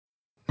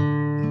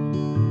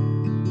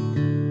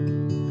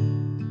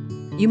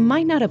You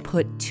might not have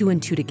put two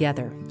and two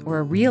together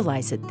or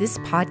realize that this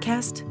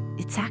podcast,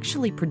 it's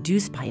actually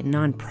produced by a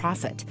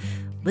nonprofit,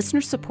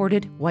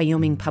 listener-supported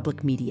Wyoming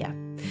Public Media.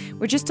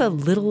 We're just a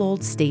little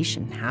old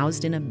station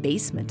housed in a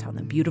basement on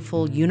the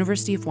beautiful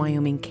University of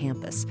Wyoming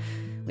campus.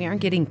 We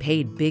aren't getting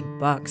paid big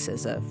bucks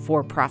as a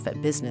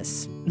for-profit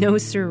business. No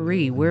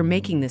siree, we're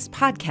making this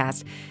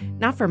podcast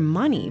not for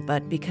money,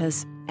 but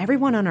because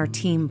everyone on our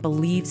team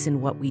believes in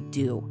what we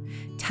do,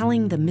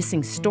 telling the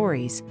missing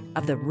stories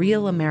of the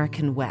real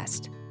American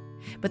West.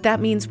 But that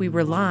means we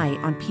rely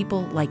on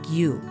people like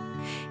you.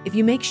 If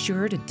you make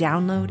sure to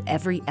download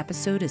every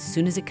episode as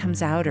soon as it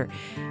comes out, or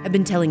have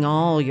been telling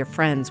all your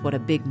friends what a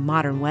big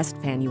Modern West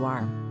fan you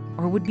are,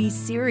 or would be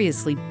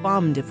seriously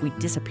bummed if we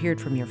disappeared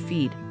from your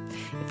feed,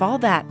 if all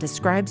that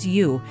describes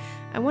you,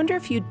 I wonder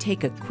if you'd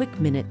take a quick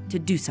minute to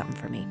do something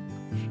for me.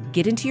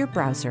 Get into your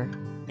browser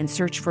and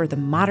search for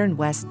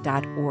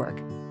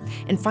themodernwest.org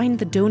and find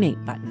the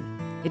donate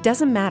button. It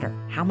doesn't matter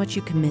how much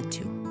you commit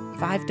to,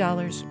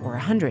 $5 or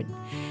 $100.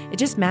 It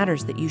just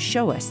matters that you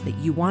show us that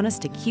you want us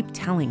to keep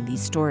telling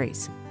these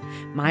stories.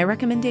 My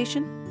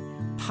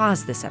recommendation?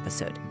 Pause this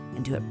episode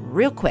and do it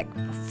real quick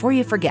before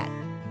you forget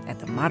at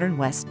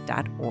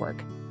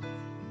themodernwest.org.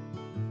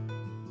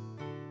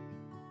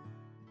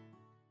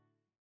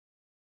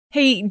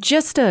 Hey,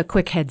 just a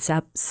quick heads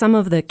up. Some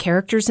of the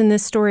characters in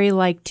this story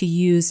like to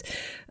use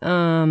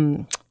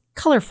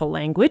colorful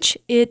language.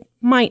 It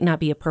might not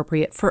be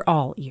appropriate for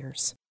all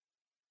ears.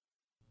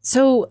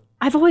 So,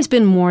 I've always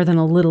been more than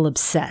a little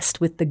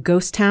obsessed with the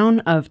ghost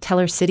town of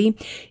Teller City.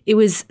 It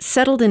was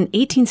settled in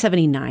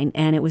 1879,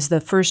 and it was the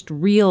first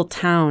real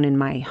town in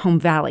my home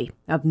valley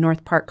of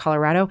North Park,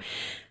 Colorado.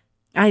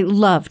 I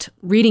loved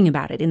reading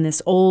about it in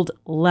this old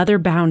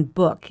leather-bound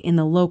book in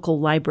the local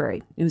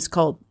library. It was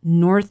called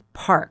North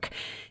Park.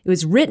 It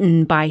was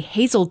written by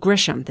Hazel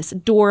Grisham, this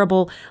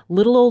adorable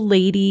little old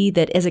lady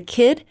that as a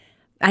kid,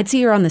 I'd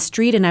see her on the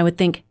street and I would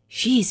think,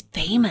 she's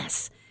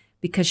famous,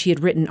 because she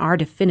had written our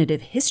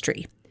definitive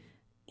history.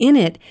 In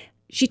it,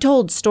 she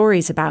told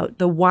stories about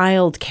the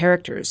wild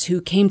characters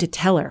who came to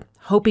Teller,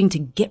 hoping to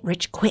get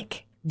rich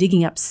quick,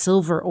 digging up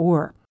silver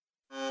ore.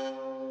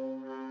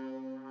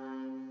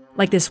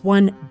 Like this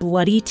one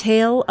bloody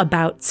tale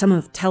about some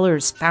of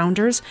Teller's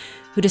founders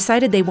who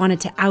decided they wanted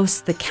to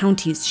oust the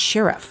county's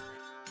sheriff.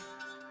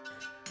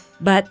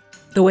 But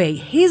the way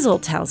Hazel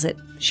tells it,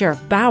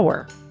 Sheriff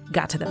Bauer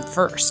got to them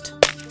first.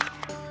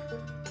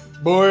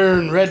 Boyer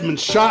and Redmond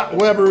shot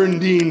Weber and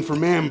Dean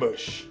from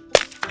ambush,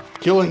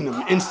 killing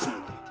them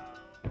instantly.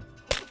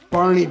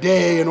 Barney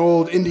Day, an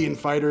old Indian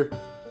fighter,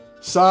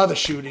 saw the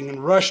shooting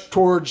and rushed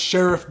towards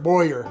Sheriff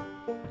Boyer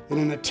in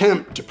an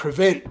attempt to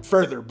prevent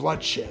further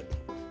bloodshed.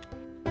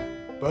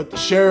 But the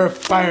sheriff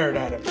fired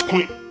at him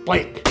point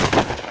blank.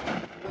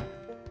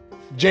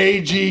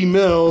 J.G.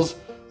 Mills,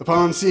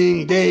 upon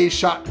seeing Day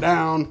shot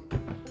down,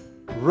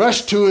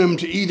 rushed to him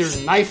to either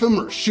knife him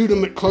or shoot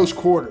him at close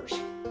quarters.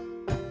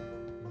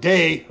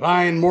 Day,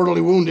 lying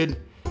mortally wounded,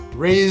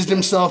 raised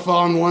himself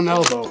on one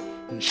elbow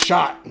and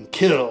shot and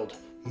killed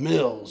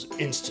Mills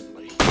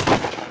instantly.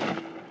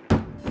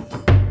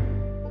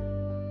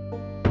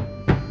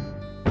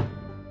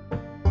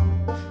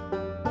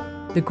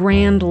 The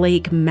Grand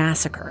Lake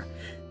Massacre.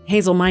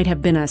 Hazel might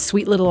have been a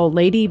sweet little old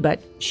lady,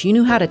 but she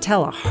knew how to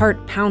tell a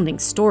heart-pounding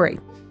story.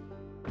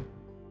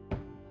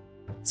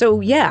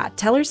 So yeah,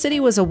 Teller City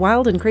was a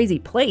wild and crazy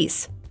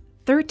place.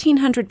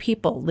 1,300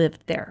 people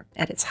lived there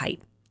at its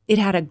height. It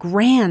had a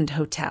grand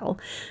hotel,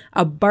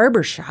 a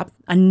barber shop,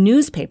 a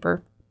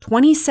newspaper,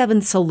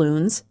 27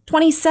 saloons,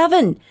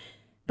 27!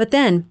 But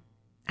then,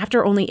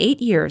 after only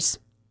 8 years,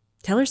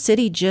 Teller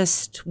City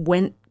just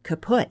went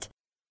kaput.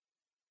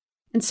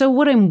 And so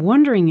what I'm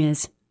wondering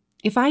is,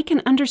 if I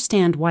can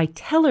understand why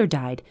Teller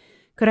died,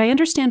 could I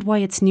understand why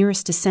its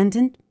nearest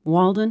descendant,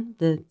 Walden,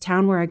 the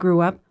town where I grew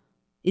up,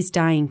 is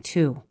dying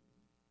too?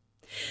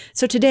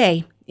 So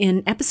today,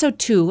 in episode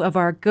 2 of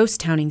our ghost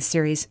towning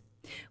series,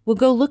 we'll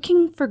go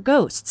looking for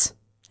ghosts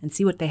and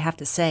see what they have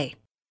to say.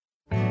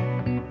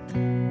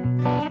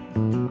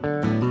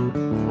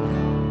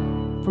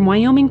 From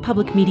Wyoming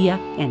Public Media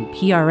and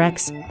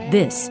PRX,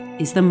 this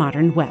is The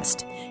Modern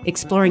West,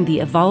 exploring the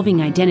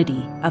evolving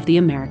identity of the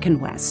American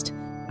West.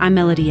 I'm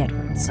Melody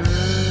Edwards.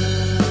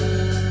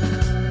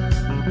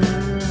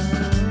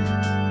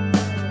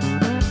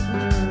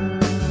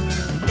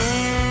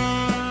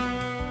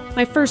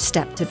 My first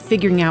step to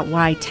figuring out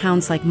why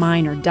towns like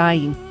mine are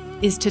dying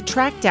is to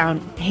track down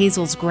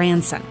Hazel's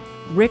grandson,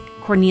 Rick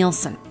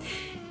Cornelison.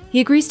 He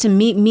agrees to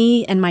meet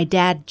me and my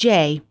dad,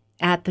 Jay,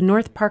 at the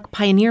North Park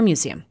Pioneer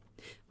Museum.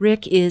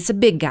 Rick is a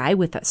big guy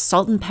with a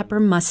salt and pepper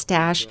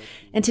mustache,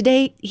 and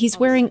today he's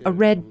wearing a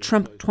red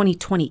Trump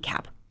 2020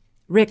 cap.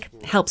 Rick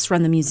helps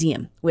run the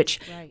museum, which,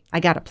 I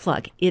gotta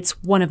plug,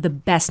 it's one of the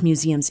best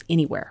museums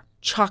anywhere,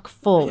 chock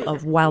full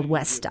of Wild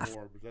West stuff.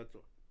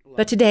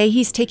 But today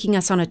he's taking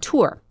us on a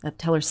tour of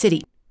Teller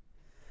City.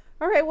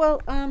 All right,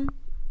 well,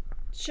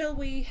 shall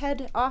we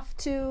head off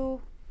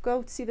to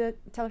go see the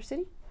Teller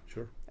City?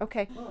 Sure.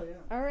 Okay. Oh, yeah.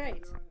 All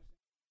right.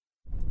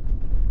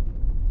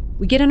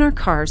 We get in our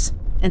cars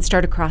and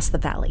start across the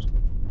valley.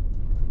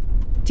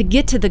 To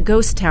get to the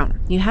ghost town,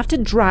 you have to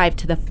drive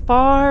to the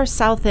far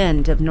south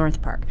end of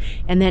North Park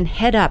and then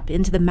head up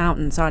into the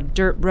mountains on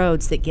dirt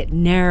roads that get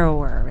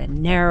narrower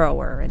and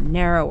narrower and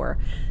narrower.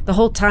 The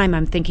whole time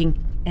I'm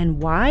thinking,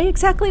 and why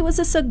exactly was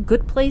this a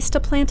good place to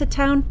plant a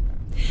town?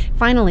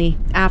 Finally,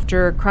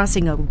 after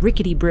crossing a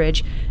rickety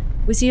bridge,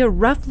 we see a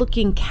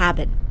rough-looking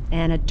cabin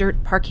and a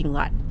dirt parking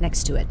lot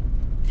next to it.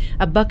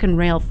 A buck and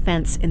rail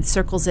fence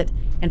encircles it,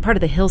 and part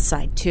of the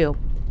hillside, too.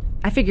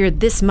 I figured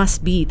this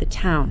must be the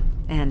town,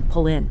 and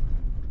pull in.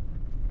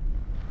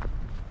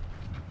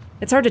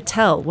 It's hard to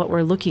tell what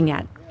we're looking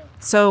at,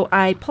 so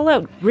I pull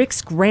out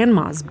Rick's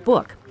grandma's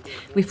book.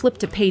 We flip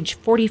to page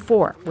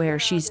 44, where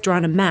she's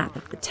drawn a map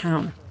of the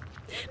town.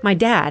 My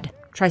dad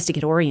tries to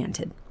get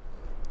oriented.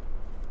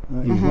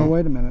 Well,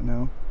 wait a minute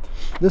now.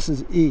 This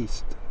is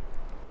east.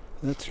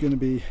 That's going to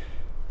be...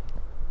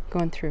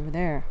 Going through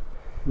there.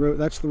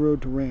 That's the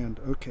road to Rand.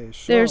 Okay,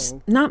 so... There's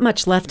not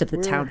much left of the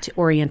town to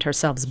orient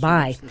ourselves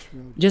by.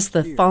 Just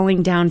the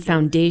falling down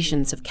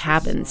foundations of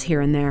cabins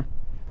here and there.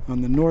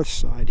 On the north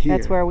side here.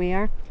 That's where we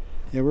are?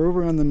 Yeah, we're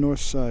over on the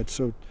north side.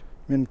 So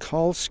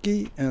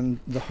Minkalski and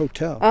the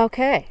hotel.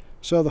 Okay.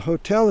 So the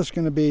hotel is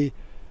going to be...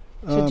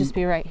 Should just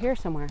be right here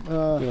somewhere.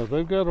 Yeah,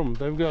 they've got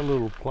a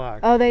little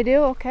plaque. Oh, they do?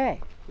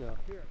 Okay. Yeah.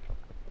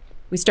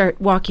 We start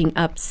walking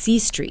up C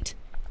Street.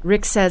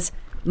 Rick says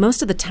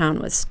most of the town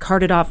was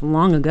carted off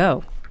long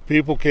ago.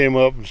 People came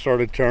up and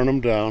started tearing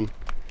them down,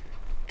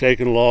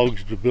 taking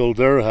logs to build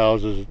their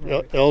houses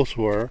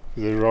elsewhere.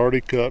 They were already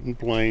cut and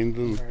planed,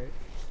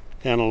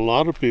 and a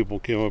lot of people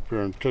came up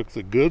here and took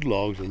the good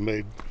logs and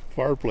made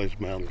fireplace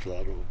mantles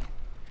out of them.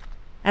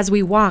 As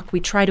we walk, we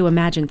try to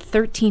imagine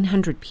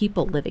 1,300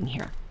 people living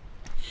here.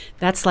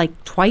 That's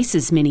like twice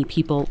as many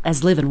people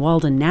as live in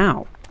Walden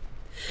now.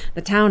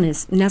 The town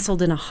is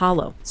nestled in a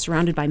hollow,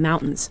 surrounded by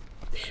mountains.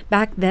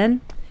 Back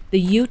then, the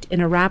Ute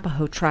and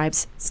Arapaho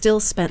tribes still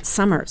spent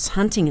summers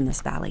hunting in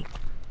this valley.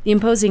 The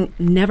imposing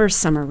Never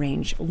Summer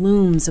Range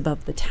looms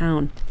above the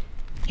town.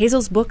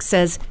 Hazel's book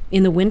says,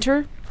 in the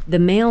winter, the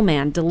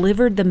mailman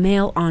delivered the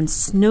mail on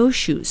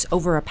snowshoes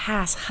over a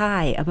pass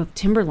high above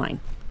timberline.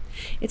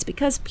 It's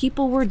because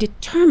people were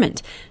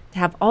determined to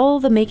have all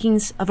the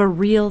makings of a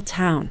real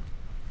town.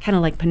 Kind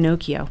of like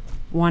Pinocchio,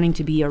 wanting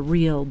to be a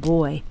real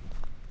boy.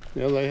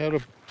 Yeah, they had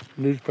a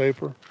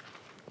newspaper.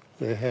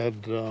 They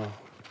had a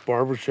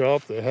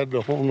barbershop. They had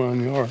the whole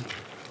 9 yards.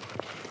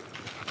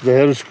 They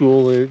had a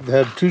school. They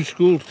had 2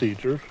 school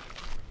teachers.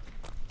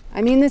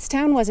 I mean, this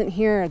town wasn't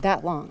here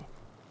that long.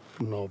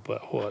 No,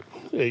 about what,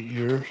 8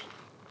 years?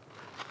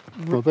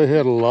 But they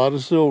had a lot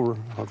of silver,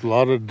 a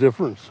lot of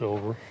different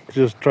silver.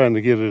 Just trying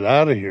to get it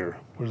out of here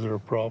was their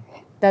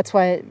problem. That's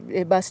why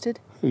it busted?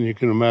 And you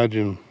can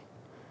imagine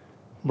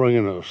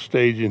bringing a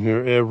stage in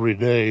here every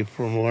day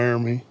from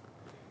Laramie,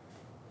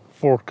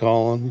 Fort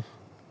Collins.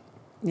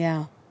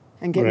 Yeah,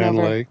 and getting Grand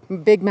over Lake.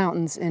 big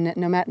mountains in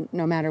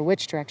no matter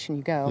which direction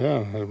you go.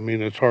 Yeah, I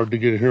mean, it's hard to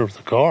get here with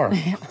the car.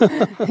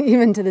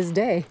 Even to this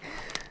day.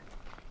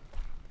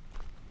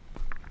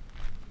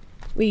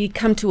 We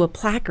come to a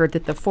placard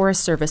that the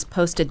Forest Service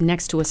posted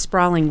next to a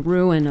sprawling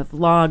ruin of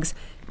logs.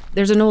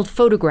 There's an old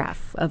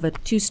photograph of a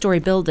 2-story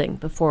building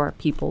before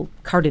people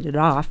carted it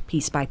off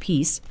piece by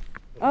piece.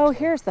 Oh,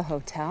 here's the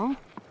hotel.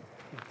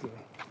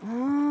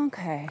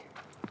 Okay.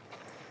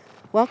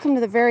 Welcome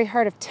to the very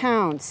heart of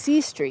town,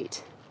 C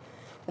Street.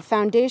 The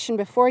foundation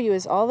before you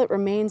is all that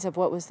remains of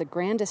what was the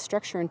grandest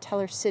structure in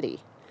Teller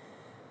City.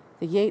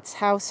 The Yates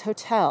House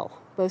Hotel,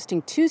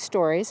 boasting 2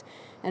 stories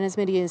and as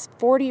many as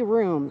 40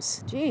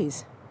 rooms.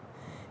 Geez.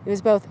 It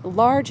was both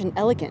large and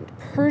elegant.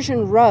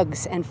 Persian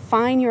rugs and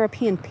fine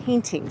European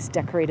paintings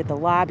decorated the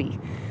lobby.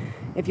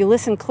 If you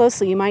listen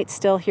closely, you might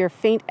still hear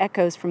faint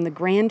echoes from the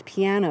grand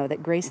piano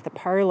that graced the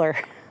parlor.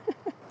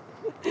 I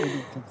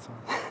don't think so.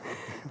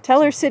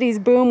 Teller City's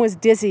boom was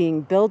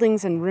dizzying.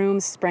 Buildings and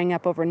rooms sprang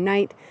up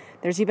overnight.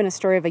 There's even a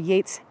story of a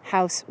Yates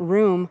House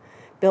room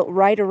built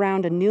right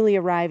around a newly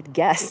arrived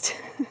guest.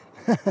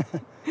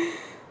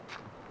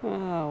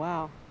 Oh,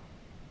 wow.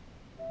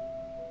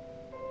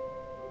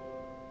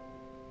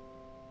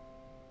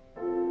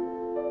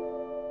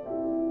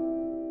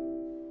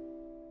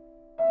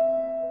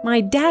 My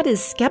dad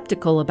is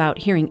skeptical about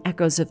hearing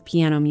echoes of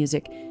piano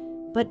music,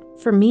 but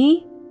for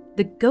me,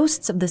 the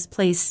ghosts of this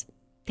place,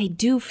 they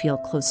do feel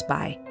close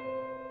by.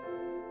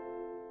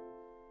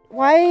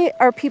 Why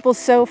are people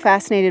so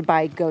fascinated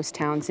by ghost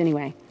towns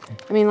anyway?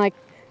 I mean, like,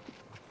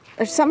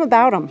 there's something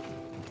about them.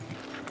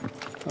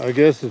 I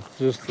guess it's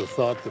just the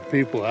thought that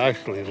people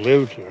actually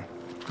lived here,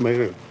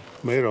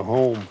 made a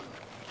home.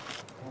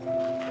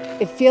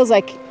 It feels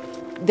like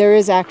there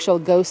is actual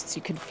ghosts.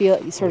 You could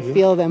feel, you sort of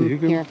feel them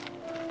here.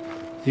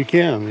 You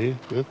can. You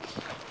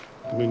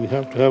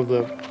have to have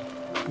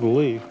that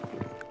belief.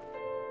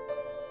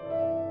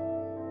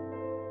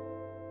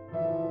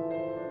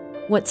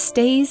 What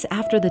stays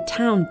after the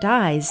town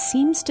dies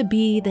seems to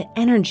be the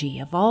energy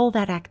of all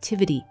that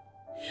activity.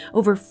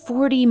 Over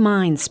 40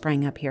 mines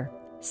sprang up here,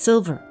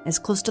 silver as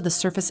close to the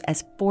surface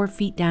as 4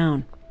 feet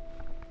down.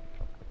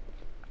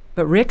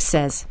 But Rick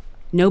says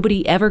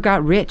Nobody ever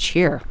got rich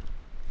here.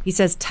 He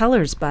says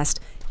Teller's bust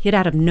hit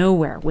out of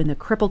nowhere when the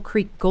Cripple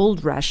Creek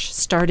gold rush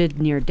started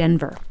near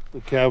Denver.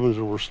 The cabins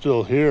that were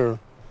still here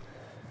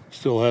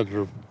still had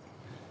their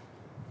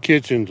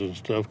kitchens and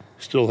stuff,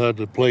 still had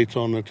the plates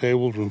on the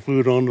tables and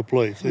food on the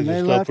plates. They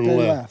just up and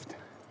left.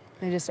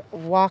 They just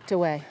walked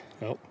away.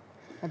 Yep.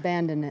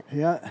 Abandoned it.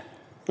 Yeah.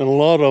 And a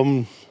lot of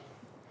them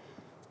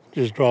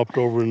just dropped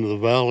over into the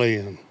valley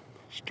and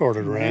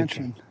started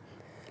ranching.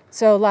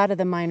 So a lot of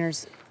the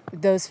miners,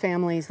 those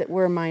families that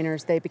were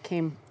miners, they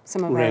became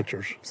some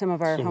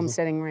of our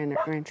homesteading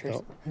ranchers.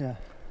 Yep. Yeah.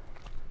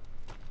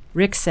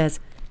 Rick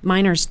says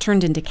miners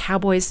turned into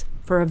cowboys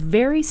for a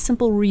very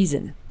simple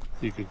reason.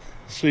 You could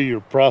see your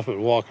prophet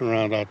walking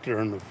around out there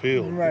in the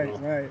field. Right, you know?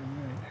 right.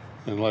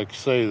 And like you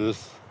say,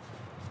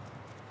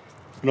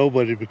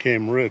 nobody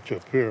became rich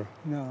up here.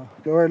 No.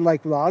 Or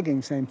like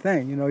logging, same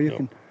thing. You know,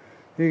 you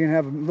can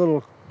have a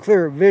little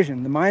clearer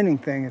vision. The mining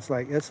thing, it's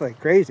like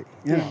crazy.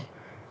 You know,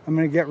 I'm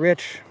going to get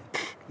rich.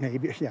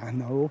 Maybe. Yeah.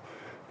 No.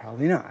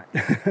 Probably not.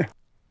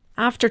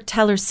 After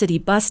Teller City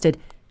busted,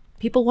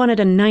 people wanted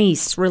a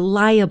nice,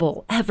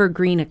 reliable,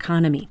 evergreen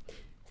economy.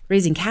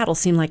 Raising cattle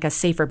seemed like a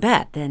safer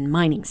bet than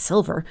mining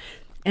silver.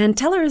 And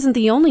Teller isn't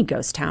the only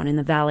ghost town in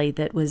the valley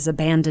that was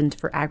abandoned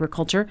for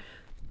agriculture.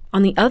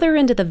 On the other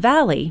end of the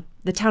valley,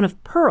 the town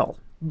of Pearl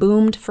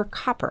boomed for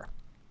copper.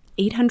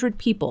 800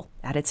 people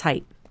at its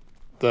height.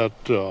 That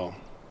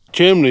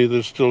chimney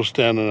that's still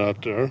standing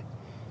out there,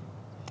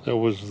 that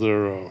was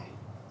their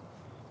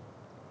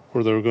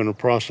where they were going to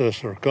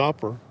process their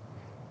copper.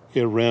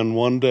 It ran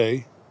one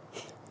day.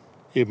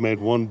 It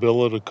made one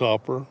billet of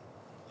copper.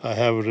 I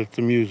have it at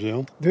the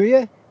museum. Do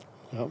you?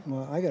 Yep.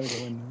 Well, I got to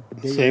go in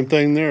there. Same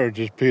thing there. It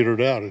just petered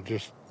out. It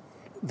just,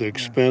 the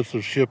expense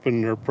of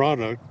shipping their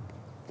product,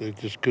 they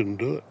just couldn't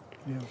do it.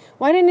 Yeah.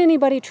 Why didn't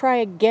anybody try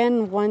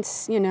again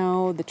once,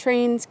 the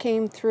trains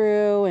came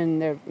through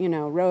and the,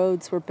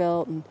 roads were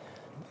built? And...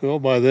 Well,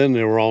 by then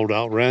they were all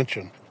out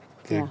ranching.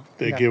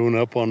 They'd given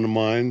up on the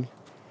mines.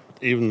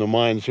 Even the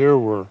mines here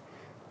were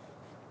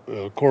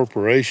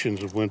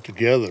corporations that went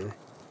together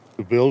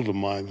to build the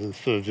mines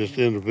instead of just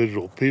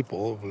individual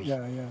people.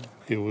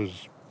 It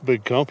was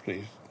big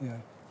companies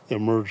that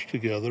merged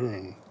together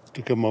and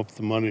to come up with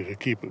the money to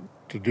keep it,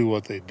 to do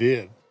what they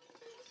did.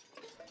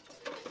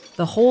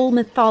 The whole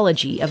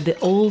mythology of the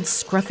old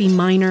scruffy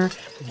miner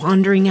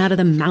wandering out of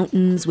the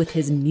mountains with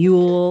his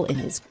mule and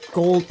his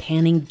gold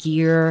panning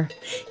gear,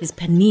 his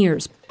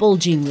panniers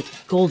bulging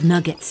with gold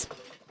nuggets.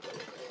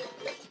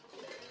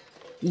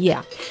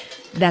 Yeah,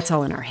 that's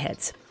all in our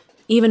heads.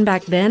 Even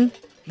back then,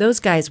 those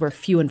guys were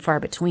few and far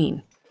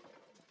between.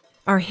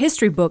 Our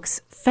history books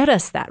fed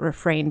us that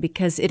refrain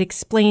because it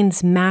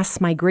explains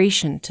mass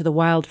migration to the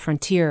wild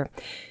frontier.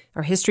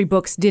 Our history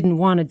books didn't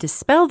want to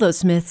dispel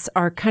those myths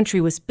our country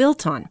was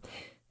built on.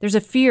 There's a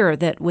fear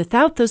that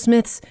without those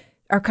myths,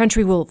 our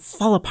country will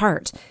fall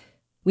apart.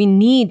 We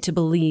need to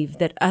believe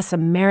that us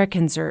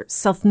Americans are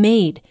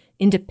self-made,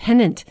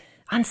 independent,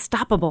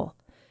 unstoppable.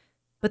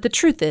 But the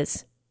truth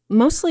is,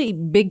 mostly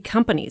big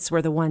companies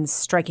were the ones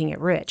striking it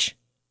rich.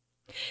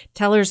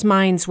 Teller's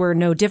mines were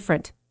no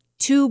different.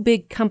 2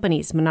 big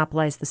companies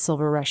monopolized the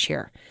silver rush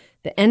here,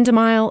 the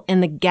Endemile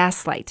and the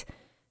Gaslight.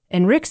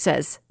 And Rick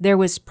says there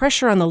was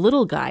pressure on the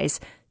little guys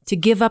to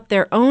give up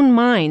their own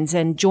mines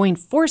and join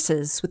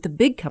forces with the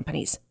big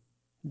companies.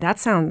 That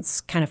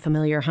sounds kind of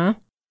familiar, huh?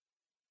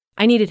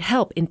 I needed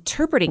help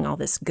interpreting all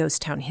this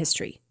ghost town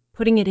history,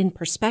 putting it in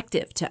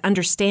perspective to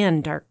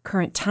understand our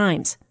current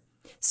times.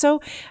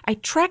 So I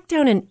tracked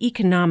down an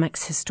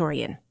economics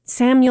historian,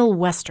 Samuel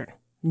Western.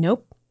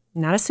 Nope,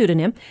 not a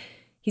pseudonym.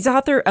 He's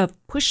author of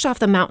Pushed Off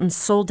the Mountains,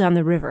 Sold Down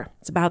the River.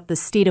 It's about the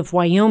state of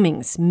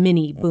Wyoming's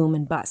mini boom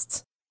and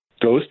busts.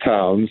 Ghost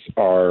towns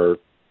are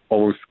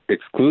almost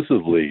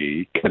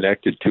exclusively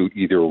connected to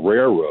either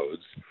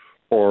railroads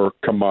or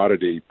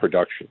commodity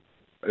production.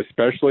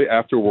 Especially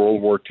after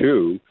World War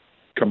II,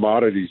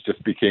 commodities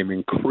just became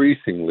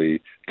increasingly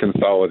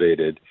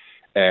consolidated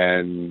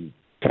and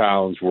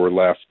towns were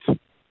left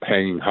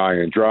hanging high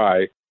and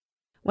dry.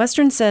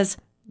 Western says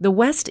the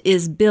West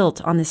is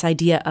built on this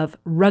idea of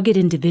rugged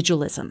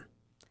individualism,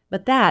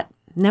 but that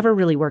never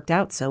really worked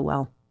out so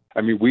well. I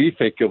mean, we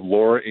think of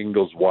Laura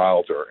Ingalls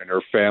Wilder and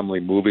her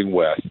family moving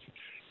west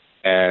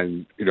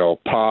and,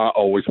 Pa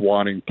always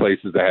wanting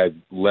places that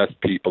had less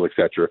people,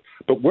 etc.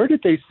 But where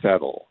did they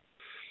settle?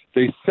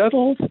 They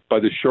settled by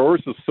the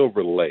shores of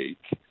Silver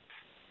Lake,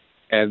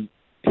 and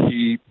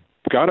he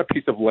got a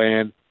piece of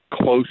land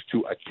close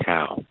to a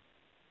town.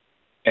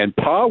 And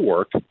Pa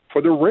worked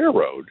for the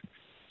railroad,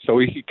 so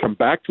he could come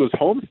back to his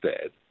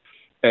homestead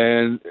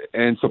and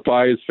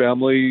supply his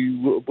family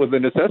with the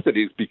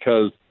necessities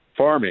because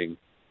farming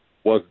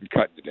wasn't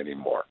cutting it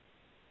anymore.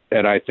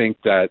 And I think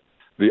that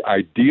the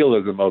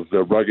idealism of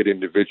the rugged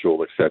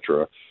individual,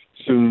 etc.,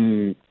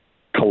 soon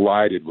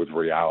collided with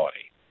reality.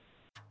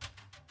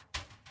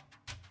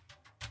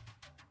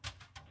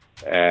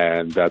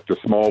 And that the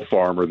small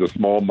farmer, the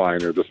small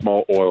miner, the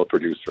small oil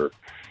producer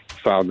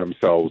found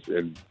themselves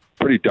in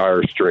pretty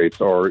dire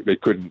straits, or they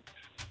couldn't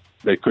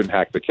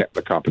hack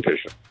the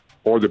competition.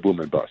 or the boom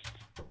and busts.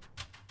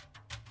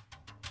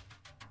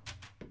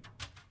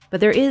 But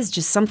there is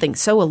just something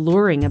so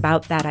alluring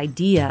about that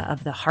idea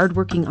of the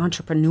hardworking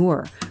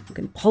entrepreneur who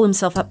can pull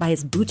himself up by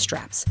his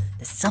bootstraps,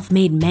 the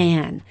self-made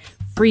man,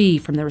 free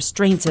from the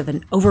restraints of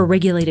an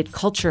overregulated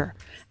culture,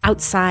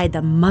 outside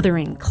the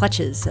mothering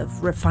clutches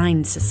of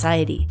refined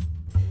society.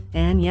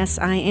 And yes,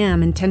 I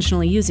am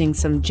intentionally using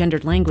some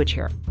gendered language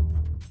here.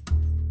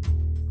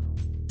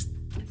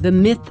 The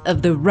myth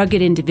of the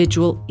rugged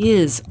individual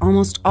is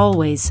almost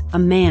always a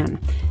man,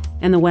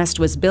 and the West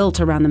was built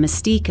around the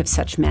mystique of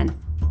such men.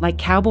 Like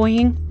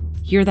cowboying,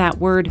 hear that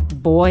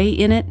word boy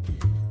in it?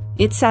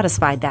 It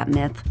satisfied that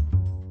myth.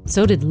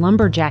 So did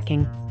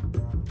lumberjacking.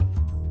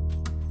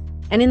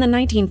 And in the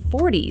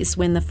 1940s,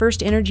 when the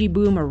first energy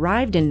boom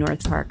arrived in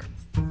North Park,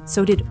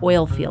 so did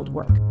oil field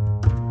work.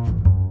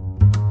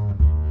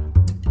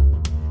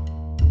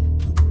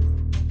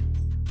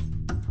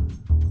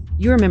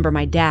 You remember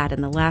my dad in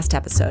the last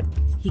episode.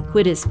 He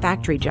quit his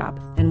factory job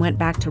and went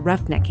back to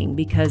roughnecking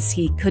because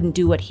he couldn't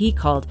do what he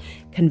called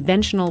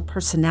conventional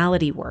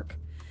personality work.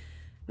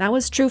 That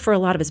was true for a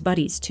lot of his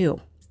buddies, too.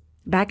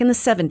 Back in the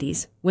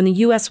 70s, when the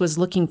U.S. was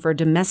looking for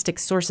domestic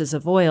sources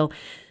of oil,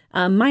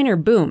 a minor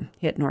boom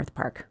hit North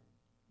Park.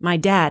 My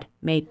dad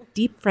made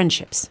deep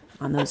friendships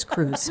on those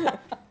crews.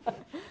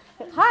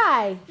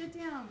 Hi. Sit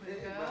down,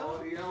 Vico.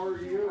 Melody, how are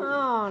you?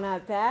 Oh,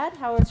 not bad.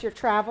 How was your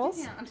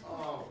travels?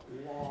 Oh,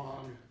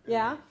 long.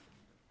 Yeah?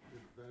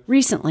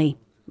 Recently,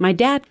 my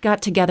dad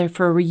got together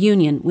for a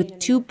reunion with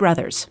two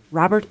brothers,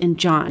 Robert and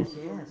John,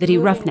 that he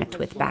roughnecked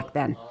with back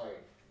then.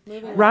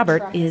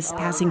 Robert is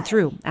passing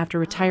through after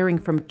retiring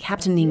from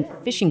captaining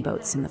fishing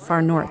boats in the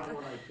far north.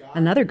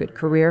 Another good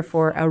career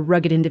for a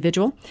rugged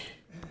individual.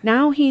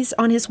 Now he's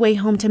on his way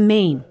home to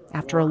Maine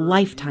after a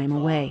lifetime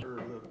away.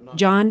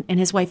 John and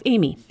his wife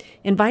Amy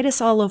invite us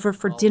all over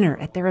for dinner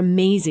at their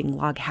amazing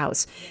log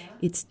house.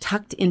 It's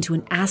tucked into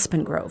an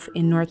aspen grove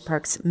in North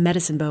Park's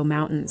Medicine Bow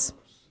Mountains.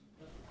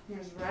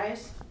 Here's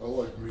rice, I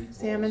like meatballs.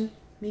 salmon,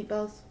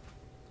 meatballs,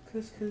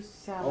 couscous,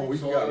 salad. Oh,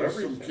 we've got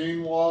some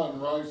quinoa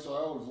and rice. I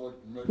always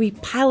like to make. We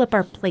pile up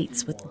our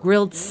plates with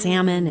grilled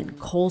salmon and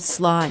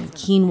coleslaw and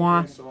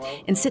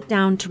quinoa and sit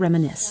down to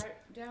reminisce.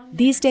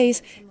 These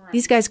days,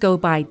 these guys go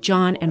by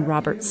John and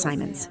Robert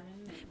Simons.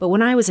 But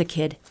when I was a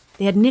kid,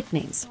 they had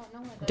nicknames,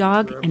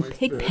 Dog and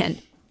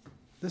Pigpen.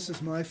 This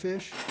is my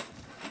fish.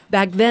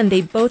 Back then,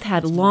 they both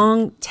had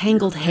long,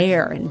 tangled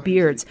hair and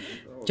beards.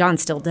 John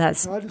still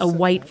does, a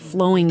white,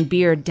 flowing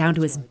beard down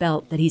to his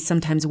belt that he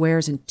sometimes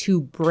wears in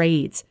 2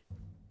 braids.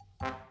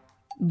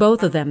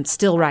 Both of them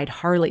still ride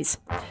Harleys.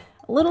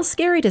 A little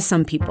scary to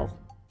some people,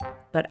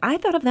 but I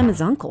thought of them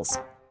as uncles.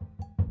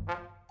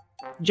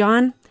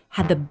 John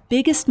had the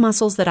biggest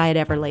muscles that I had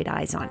ever laid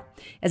eyes on.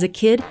 As a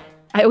kid,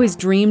 I always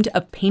dreamed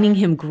of painting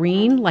him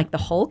green like the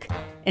Hulk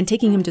and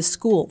taking him to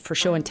school for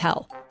show and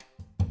tell.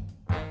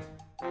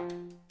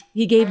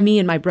 He gave me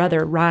and my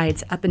brother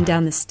rides up and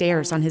down the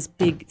stairs on his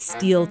big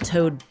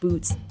steel-toed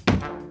boots.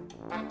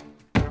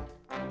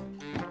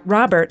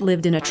 Robert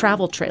lived in a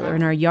travel trailer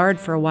in our yard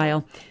for a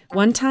while.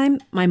 One time,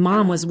 my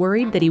mom was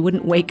worried that he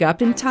wouldn't wake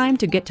up in time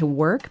to get to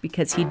work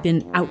because he'd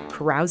been out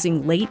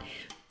carousing late,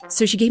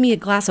 so she gave me a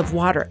glass of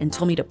water and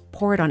told me to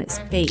pour it on his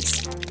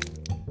face.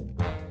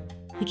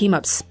 He came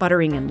up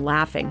sputtering and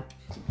laughing.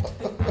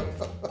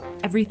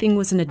 Everything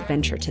was an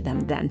adventure to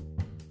them then.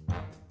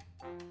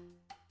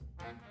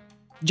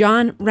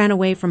 John ran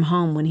away from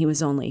home when he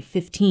was only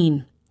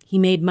 15. He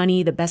made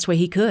money the best way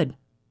he could,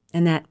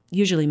 and that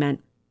usually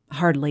meant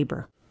hard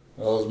labor.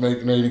 I was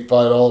making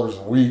 $85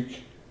 a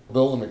week,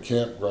 building a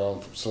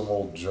campground for some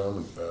old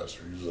German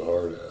bastard. He was a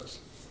hard ass.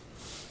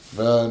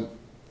 Then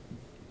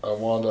I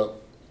wound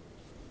up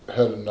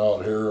heading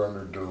out here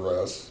under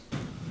duress.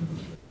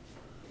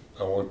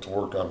 I went to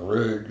work on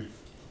rig,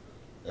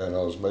 and I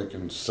was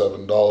making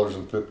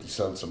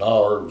 $7.50 an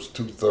hour. It was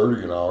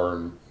 $2.30 an hour,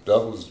 and that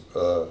was,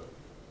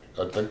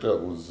 I think that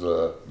was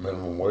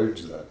minimum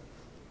wage then.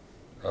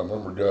 I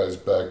remember guys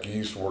back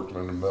east working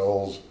in the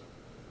mills.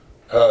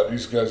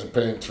 These guys are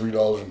paying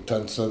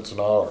 $3.10 an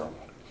hour.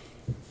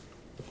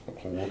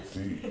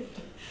 Whoop-dee.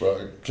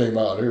 But I came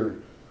out here,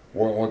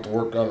 went to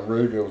work on a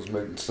rig. I was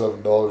making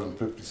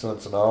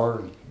 $7.50 an hour,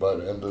 and by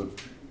the end of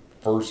the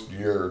first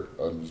year,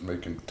 I was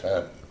making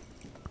 10.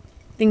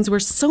 Things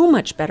were so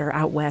much better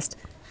out west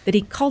that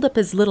he called up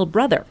his little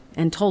brother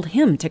and told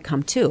him to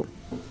come too.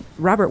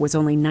 Robert was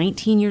only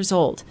 19 years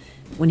old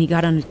when he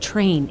got on a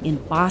train in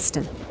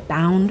Boston,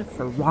 bound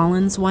for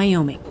Rawlins,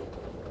 Wyoming.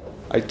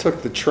 I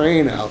took the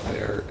train out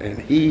there, and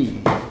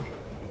he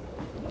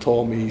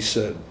told me, he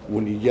said,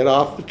 when you get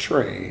off the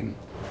train,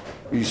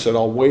 he said,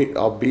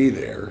 I'll be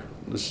there.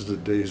 This is the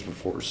days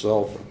before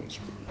cell phones.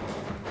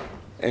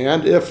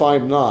 And if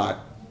I'm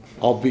not,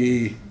 I'll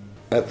be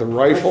at the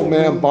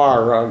Rifleman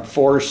Bar on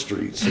 4th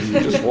Street. So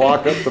you just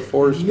walk up the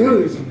 4th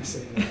Street.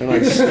 And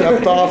I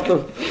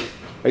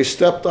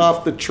stepped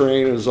off the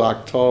train. It was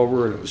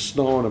October, and it was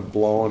snowing and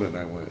blowing, and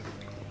I went.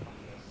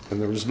 And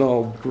there was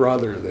no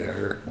brother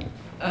there.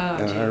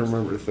 And I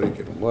remember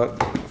thinking, what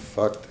the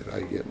fuck did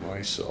I get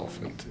myself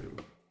into?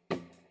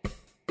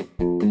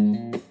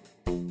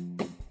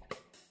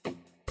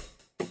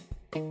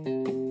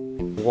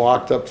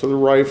 walked up to the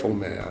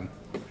rifleman.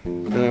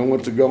 And I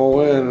went to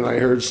go in, and I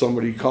heard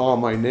somebody call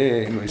my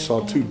name. I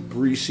saw two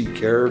greasy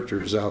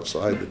characters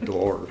outside the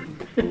door.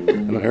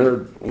 And I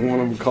heard one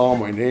of them call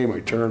my name. I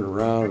turned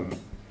around,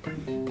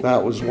 and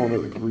that was one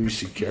of the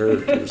greasy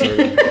characters. I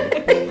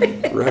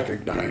didn't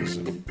recognize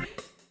him.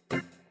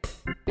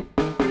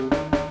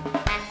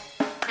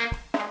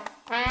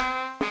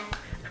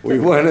 We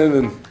went in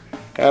and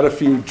had a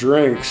few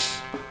drinks,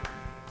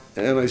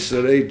 and I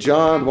said, "Hey,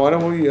 John, why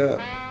don't we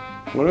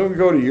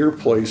go to your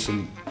place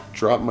and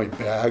drop my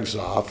bags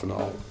off, and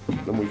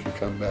then we can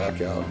come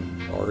back out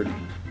and party."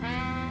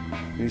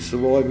 And he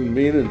said, "Well, I've been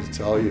meaning to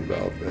tell you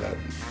about that."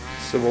 I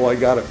said, "Well, I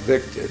got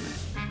evicted."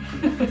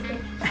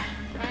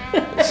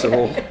 I said,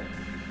 "Well,"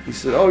 he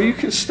said, "Oh, you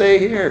can stay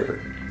here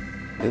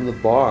in the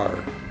bar."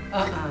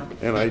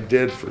 And I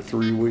did for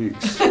 3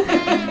 weeks.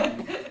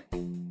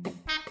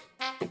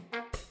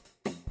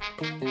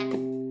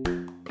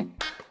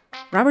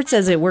 Robert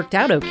says it worked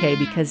out okay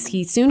because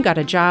he soon got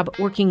a job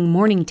working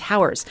morning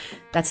towers.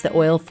 That's the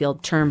oil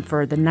field term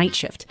for the night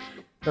shift.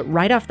 But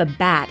right off the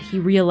bat, he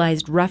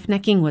realized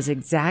roughnecking was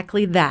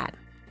exactly that,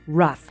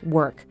 rough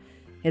work.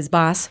 His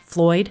boss,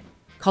 Floyd,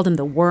 called him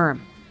the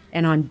worm.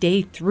 And on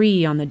day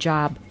 3 on the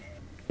job,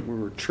 we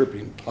were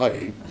tripping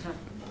pipe,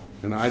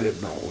 and I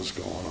didn't know what was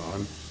going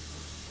on.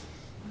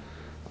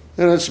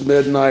 And it's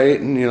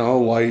midnight, and,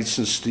 lights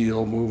and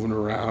steel moving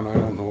around. I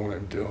don't know what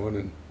I'm doing.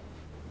 And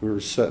we were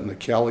setting the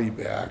Kelly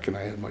back, and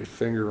I had my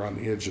finger on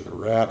the edge of the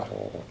rat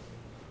hole.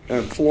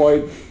 And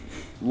Floyd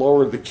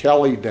lowered the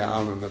Kelly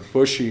down, and the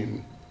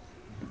bushing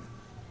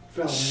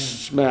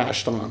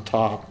smashed on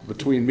top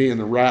between me and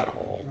the rat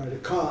hole.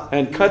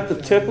 And cut the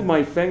tip of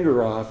my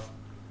finger off,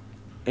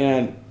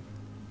 and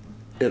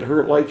it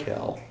hurt like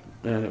hell,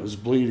 and it was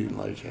bleeding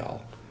like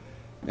hell.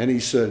 And he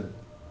said,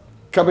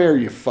 "Come here,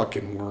 you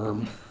fucking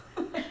worm."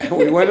 And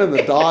we went in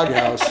the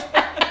doghouse,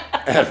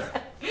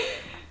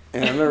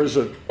 and there was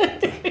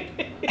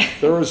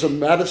a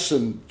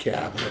medicine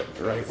cabinet,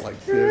 right,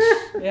 like this.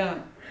 Yeah.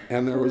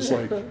 And there was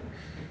like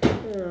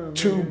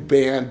 2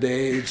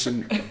 Band-Aids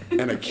and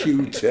a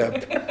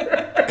Q-tip.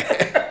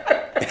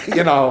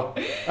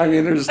 I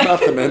mean, there's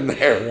nothing in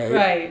there, right?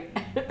 Right.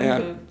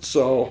 And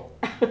so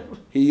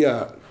he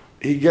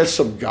gets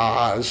some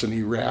gauze and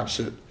he wraps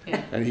it,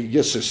 and he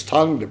gets his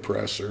tongue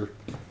depressor,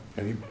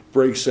 and he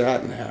breaks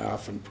that in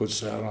half and puts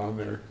that on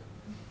there,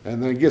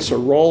 and then gets a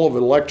roll of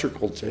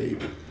electrical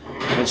tape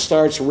and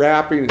starts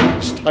wrapping it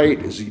as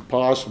tight as he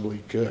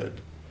possibly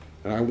could.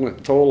 And I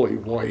went totally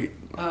white.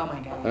 Oh my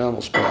God. I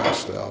almost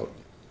passed out.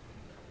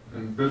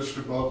 And bitched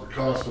about the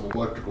cost of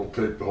electrical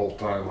tape the whole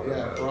time.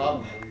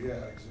 Probably,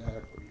 yeah,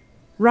 exactly.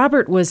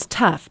 Robert was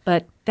tough,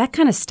 but that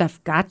kind of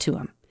stuff got to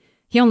him.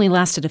 He only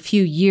lasted a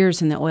few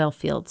years in the oil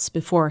fields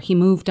before he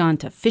moved on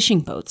to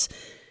fishing boats.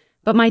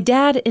 But my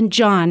dad and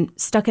John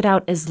stuck it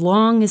out as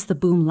long as the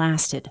boom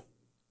lasted.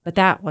 But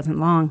that wasn't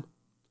long.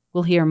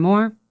 We'll hear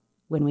more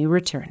when we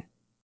return.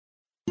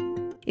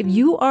 If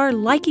you are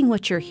liking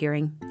what you're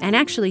hearing, and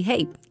actually,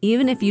 hey,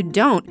 even if you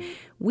don't,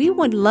 we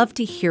would love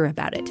to hear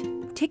about it.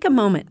 Take a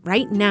moment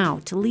right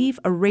now to leave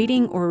a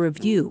rating or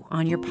review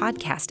on your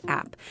podcast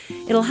app.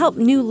 It'll help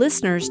new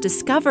listeners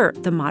discover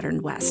the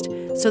modern West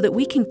so that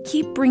we can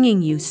keep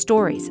bringing you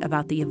stories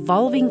about the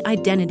evolving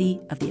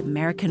identity of the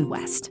American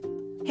West.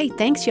 Hey,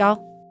 thanks,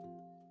 y'all.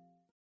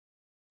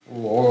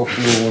 Well, the oil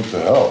field went to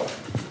hell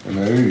in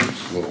the 80s,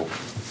 so.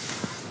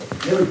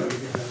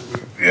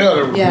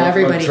 Everybody did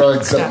that. I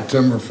tried cutting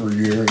timber for a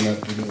year, and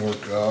that didn't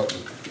work out.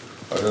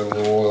 I had a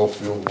little oil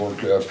field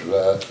work after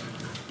that.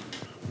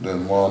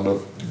 Then went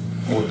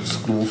to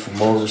school for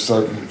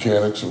motorcycle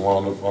mechanics and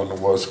wound up on the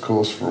West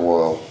Coast for a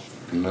while.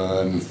 And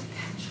then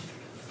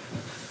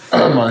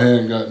my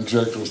hand got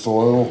injected with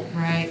oil.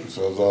 Right.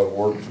 So I was out of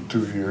work for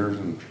 2 years.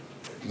 And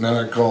then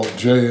I called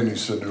Jay, and he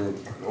said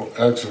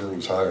Exeter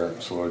was hiring,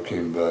 so I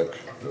came back.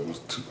 That was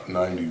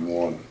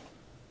 91.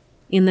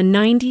 In the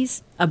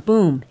 90s, a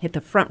boom hit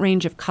the Front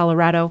Range of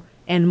Colorado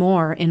and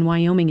more in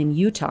Wyoming and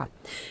Utah.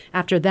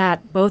 After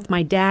that, both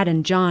my dad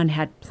and John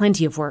had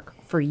plenty of work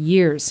for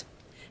years.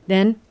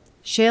 Then,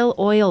 shale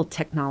oil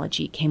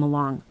technology came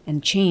along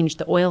and changed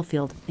the oil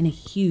field in a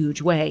huge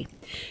way.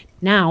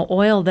 Now,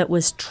 oil that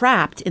was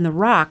trapped in the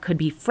rock could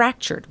be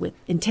fractured with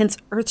intense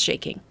earth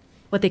shaking,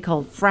 what they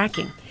called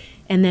fracking,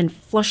 and then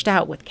flushed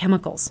out with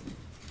chemicals.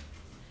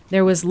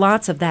 There was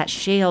lots of that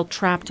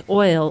shale-trapped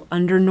oil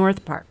under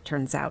North Park,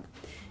 turns out.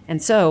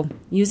 And so,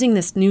 using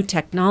this new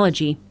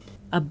technology,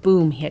 a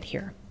boom hit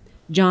here.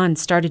 John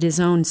started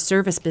his own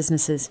service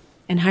businesses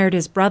and hired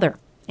his brother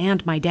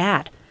and my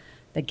dad.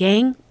 The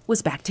gang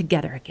was back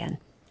together again.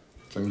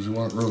 Things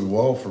went really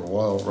well for a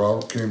while.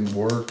 Robert came to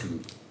work,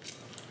 and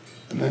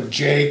then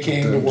Jay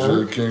came to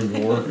work. Jay came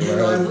to work, and And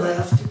I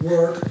left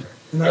work,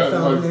 and I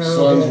found my an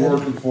son's arrowhead.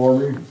 working for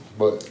me.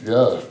 But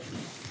yeah,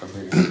 I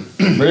mean,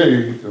 for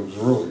me, it was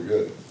really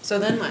good. So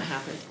then what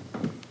happened?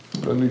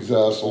 Then these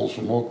assholes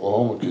from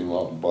Oklahoma came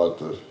out and bought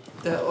the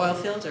The oil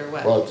fields or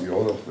what?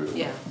 oil field.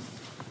 Yeah.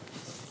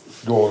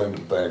 Going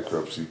into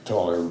bankruptcy,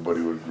 telling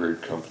everybody what a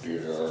great company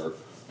they are.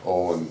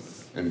 Oh, and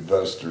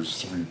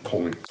investors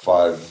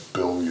 $3.5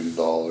 billion,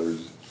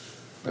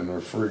 and their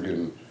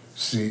friggin'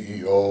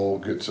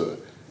 CEO gets a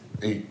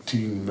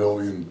 $18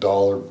 million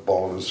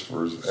bonus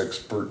for his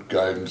expert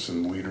guidance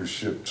and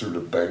leadership through the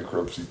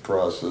bankruptcy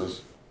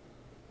process.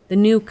 The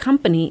new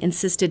company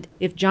insisted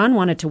if John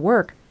wanted to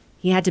work,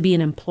 he had to be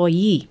an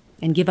employee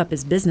and give up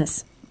his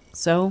business.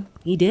 So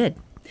he did.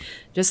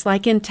 Just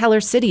like in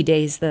Teller City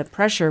days, the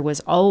pressure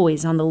was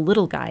always on the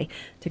little guy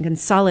to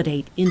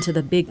consolidate into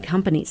the big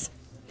companies.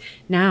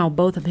 Now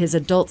both of his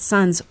adult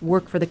sons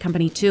work for the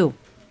company too.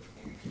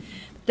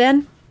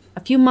 Then,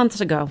 a few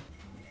months ago,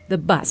 the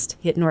bust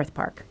hit North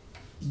Park.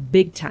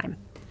 Big time.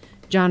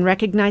 John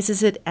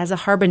recognizes it as a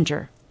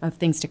harbinger of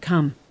things to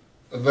come.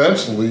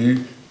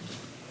 Eventually,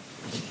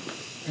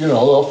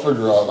 they'll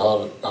figure out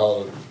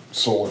how the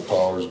solar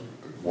power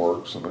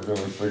works, and they're going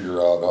to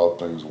figure out how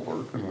things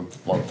work, and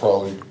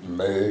it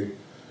may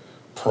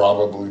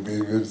probably be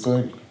a good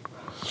thing.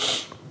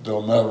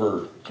 They'll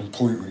never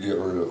completely get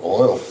rid of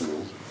oil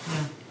fuels.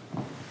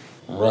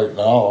 Right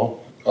now,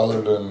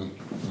 other than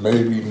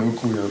maybe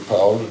nuclear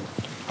power, the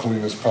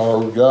cleanest power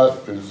we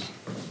got is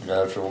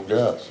natural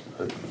gas.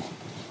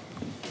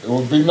 It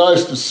would be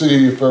nice to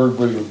see if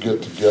everybody would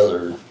get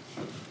together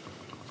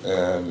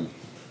and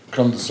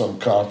come to some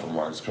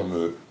compromise,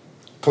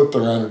 put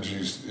their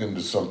energies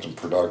into something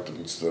productive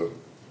instead of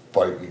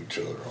fighting each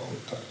other all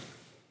the time.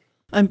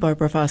 I'm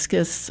Barbara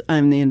Vasquez.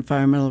 I'm the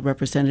environmental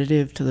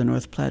representative to the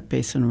North Platte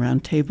Basin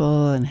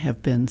Roundtable and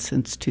have been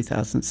since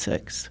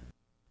 2006.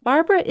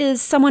 Barbara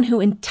is someone who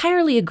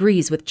entirely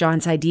agrees with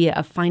John's idea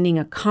of finding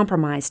a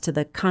compromise to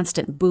the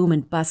constant boom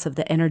and bust of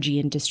the energy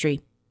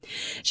industry.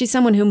 She's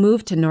someone who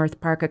moved to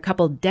North Park a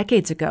couple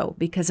decades ago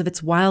because of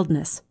its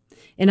wildness.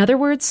 In other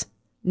words,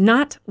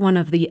 not one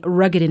of the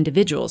rugged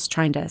individuals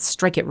trying to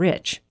strike it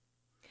rich.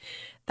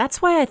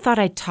 That's why I thought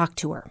I'd talk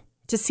to her,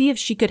 to see if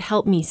she could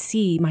help me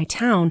see my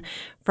town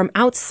from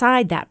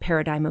outside that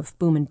paradigm of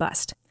boom and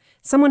bust.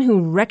 Someone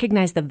who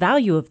recognized the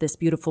value of this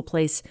beautiful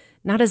place,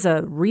 not as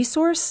a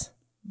resource,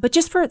 but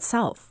just for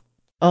itself.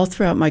 All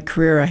throughout my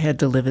career, I had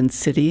to live in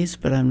cities,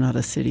 but I'm not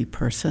a city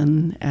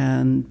person.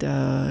 And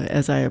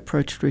as I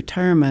approached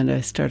retirement,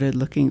 I started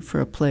looking for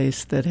a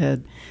place that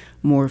had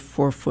more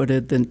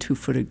four-footed than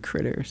two-footed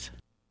critters.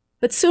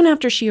 But soon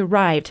after she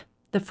arrived,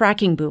 the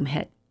fracking boom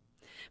hit.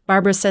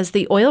 Barbara says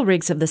the oil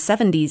rigs of the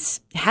 70s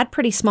had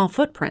pretty small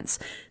footprints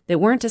that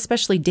weren't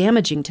especially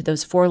damaging to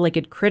those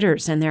four-legged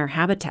critters and their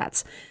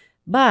habitats.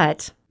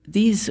 But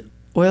these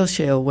oil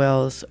shale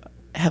wells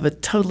have a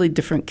totally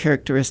different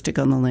characteristic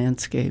on the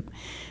landscape.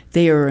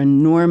 They are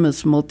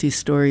enormous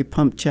multi-story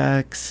pump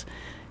jacks,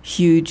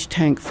 huge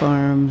tank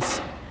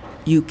farms.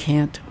 You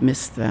can't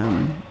miss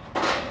them.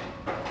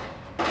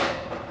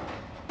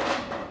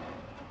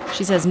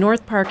 She says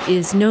North Park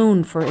is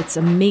known for its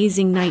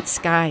amazing night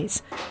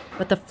skies,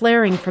 but the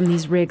flaring from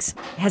these rigs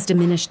has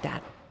diminished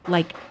that,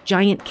 like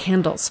giant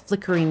candles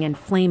flickering and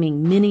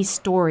flaming many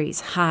stories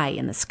high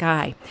in the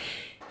sky.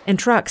 And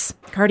trucks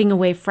carting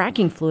away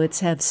fracking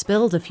fluids have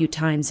spilled a few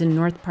times in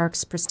North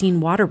Park's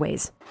pristine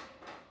waterways.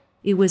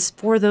 It was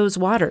for those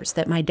waters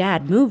that my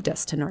dad moved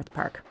us to North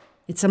Park.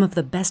 It's some of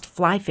the best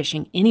fly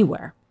fishing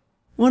anywhere.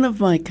 One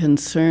of my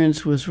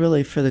concerns was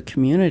really for the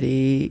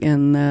community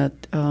in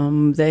that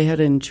they had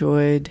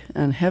enjoyed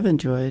and have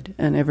enjoyed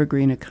an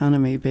evergreen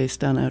economy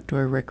based on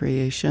outdoor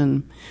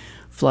recreation,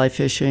 fly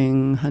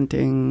fishing,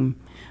 hunting,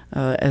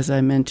 as I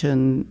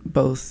mentioned,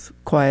 both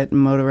quiet and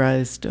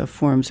motorized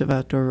forms of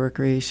outdoor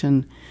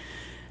recreation.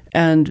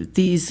 And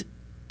these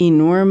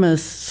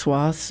enormous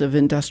swaths of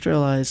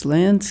industrialized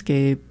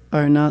landscape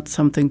are not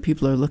something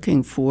people are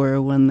looking for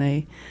when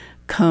they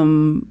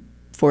come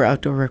for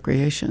outdoor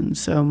recreation.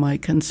 So my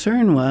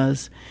concern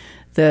was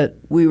that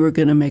we were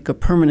going to make a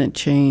permanent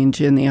change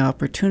in the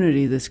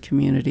opportunity this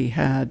community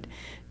had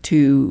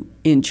to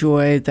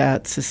enjoy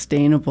that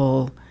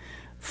sustainable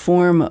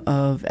form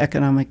of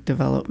economic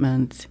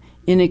development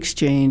in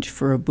exchange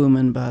for a boom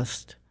and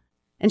bust.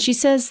 And she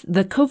says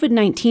the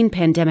COVID-19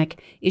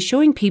 pandemic is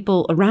showing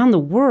people around the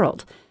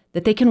world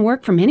that they can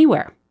work from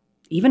anywhere,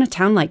 even a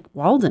town like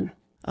Walden.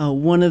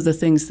 One of the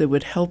things that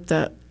would help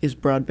that is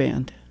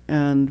broadband.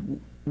 And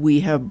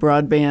we have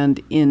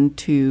broadband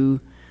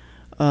into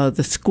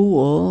the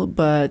school,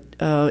 but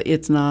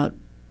it's not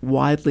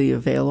widely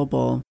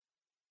available.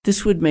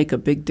 This would make a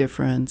big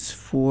difference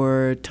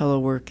for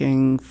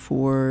teleworking,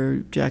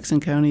 for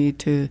Jackson County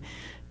to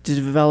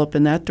develop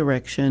in that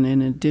direction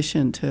in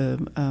addition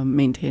to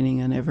maintaining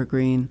an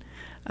evergreen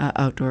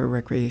outdoor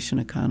recreation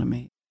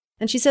economy.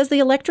 And she says the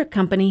electric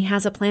company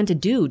has a plan to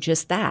do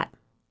just that.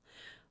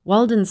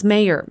 Walden's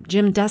mayor,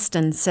 Jim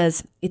Dustin,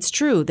 says it's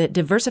true that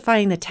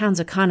diversifying the town's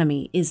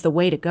economy is the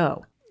way to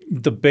go.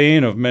 The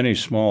bane of many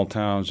small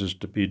towns is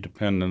to be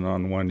dependent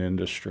on one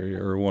industry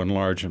or one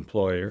large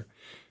employer.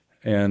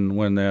 And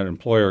when that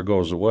employer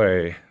goes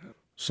away,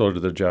 so do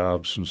the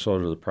jobs and so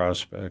do the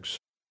prospects.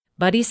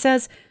 But he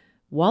says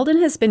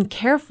Walden has been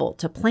careful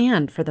to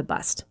plan for the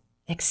bust.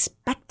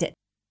 Expect it.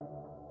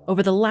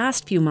 Over the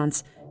last few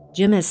months,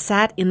 Jim has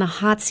sat in the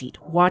hot seat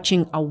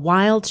watching a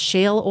wild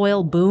shale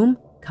oil boom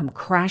come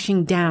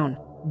crashing down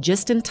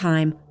just in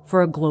time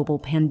for a global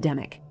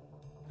pandemic.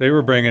 They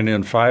were bringing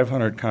in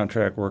 500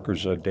 contract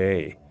workers a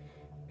day,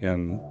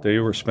 and they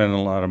were spending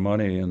a lot of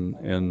money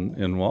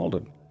in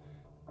Walden.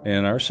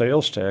 And our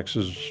sales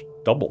taxes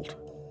doubled.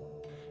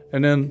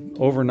 And then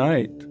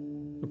overnight,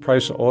 the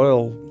price of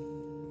oil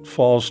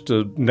falls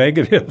to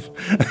negative.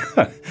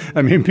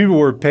 I mean, people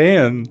were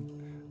paying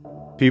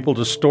people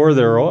to store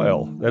their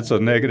oil. That's a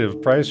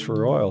negative price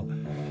for oil.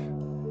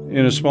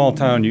 In a small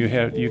town,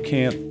 you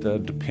can't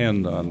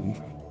depend on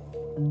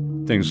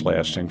things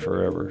lasting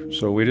forever.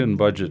 So we didn't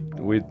budget.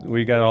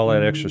 We got all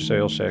that extra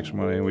sales tax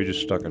money, and we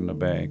just stuck it in the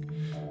bank.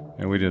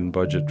 And we didn't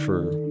budget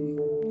for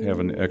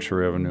having extra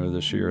revenue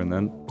this year. And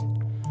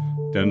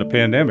then the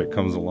pandemic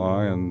comes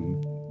along,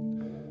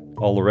 and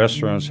all the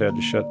restaurants had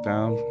to shut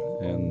down.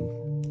 And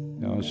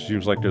it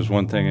seems like there's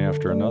one thing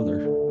after another.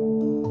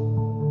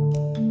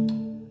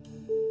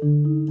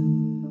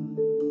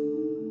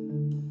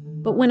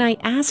 But when I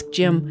asked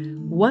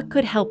Jim what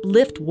could help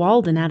lift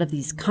Walden out of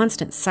these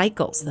constant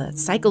cycles, the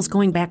cycles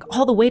going back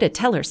all the way to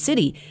Teller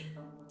City,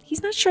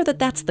 he's not sure that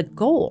that's the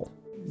goal.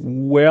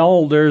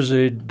 Well, there's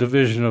a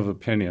division of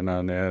opinion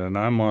on that, and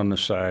I'm on the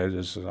side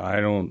is that I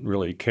don't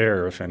really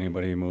care if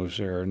anybody moves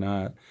there or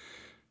not.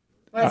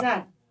 Why is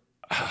that?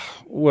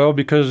 Well,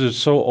 because it's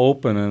so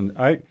open, and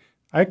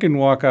I can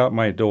walk out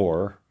my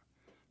door,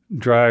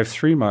 drive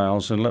 3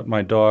 miles, and let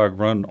my dog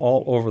run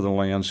all over the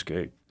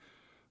landscape.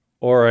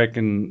 Or I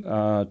can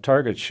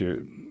target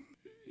shoot.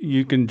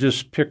 You can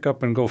just pick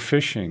up and go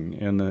fishing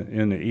in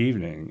the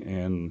evening.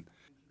 And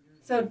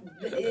so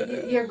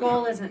your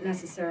goal isn't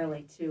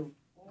necessarily to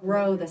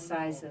grow the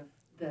size of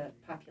the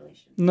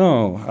population?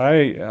 No,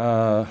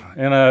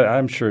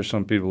 I'm sure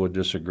some people would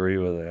disagree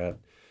with that.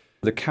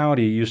 The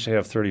county used to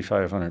have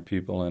 3,500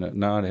 people in it.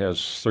 Now it has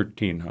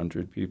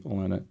 1,300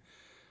 people in it.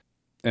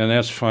 And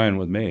that's fine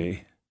with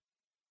me.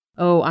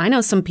 Oh, I know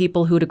some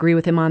people who'd agree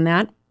with him on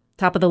that.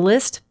 Top of the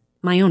list,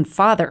 my own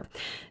father.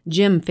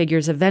 Jim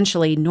figures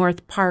eventually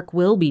North Park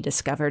will be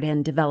discovered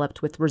and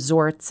developed with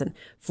resorts, and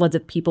floods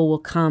of people will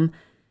come.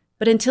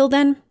 But until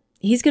then,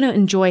 he's going to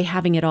enjoy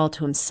having it all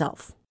to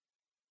himself.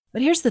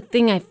 But here's the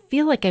thing I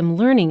feel like I'm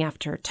learning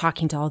after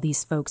talking to all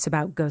these folks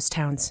about ghost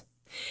towns.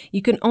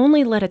 You can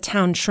only let a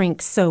town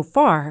shrink so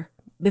far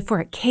before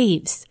it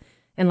caves.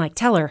 And like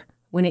Teller,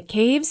 when it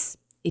caves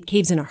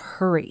in a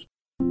hurry.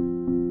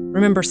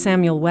 Remember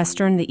Samuel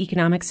Western, the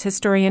economics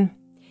historian?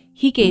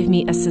 He gave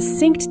me a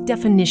succinct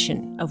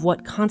definition of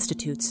what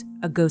constitutes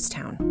a ghost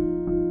town.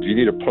 You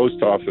need a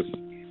post office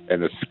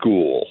and a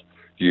school,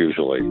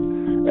 usually.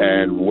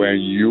 And when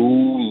you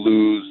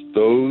lose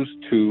those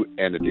two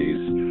entities,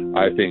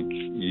 I think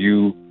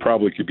you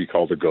probably could be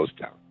called a ghost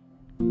town.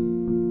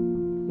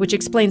 Which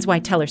explains why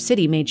Teller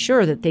City made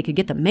sure that they could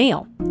get the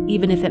mail,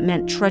 even if it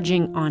meant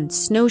trudging on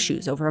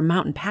snowshoes over a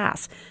mountain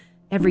pass.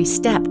 Every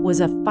step was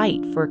a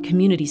fight for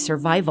community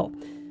survival.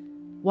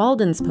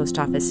 Walden's post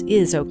office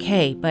is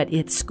okay, but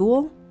its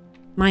school?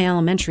 My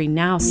elementary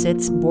now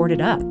sits boarded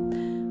up.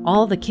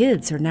 All the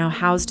kids are now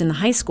housed in the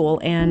high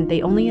school, and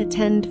they only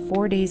attend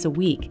 4 days a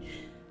week.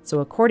 So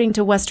according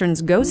to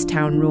Western's ghost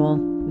town rule,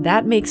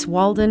 that makes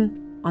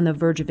Walden on the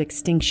verge of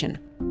extinction.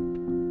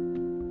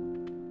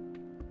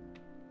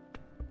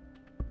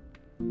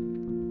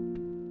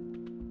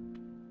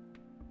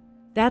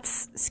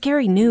 That's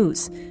scary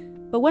news,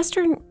 but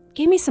Western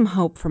gave me some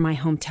hope for my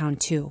hometown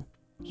too.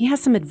 He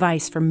has some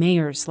advice for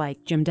mayors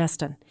like Jim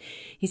Destin.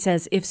 He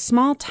says if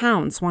small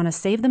towns want to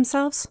save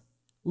themselves,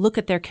 look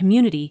at their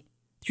community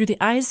through the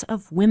eyes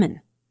of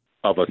women.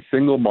 Of a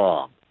single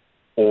mom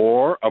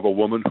or of a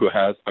woman who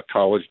has a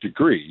college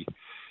degree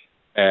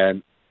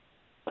and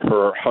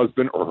her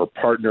husband or her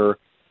partner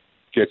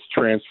gets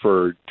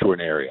transferred to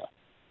an area.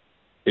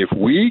 If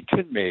we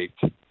can make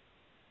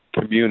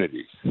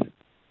communities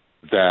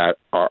that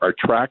are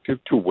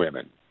attractive to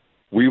women,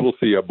 we will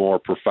see a more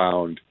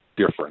profound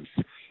difference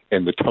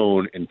in the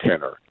tone and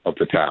tenor of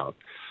the town.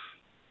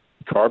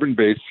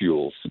 Carbon-based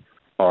fuels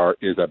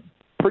is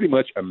pretty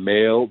much a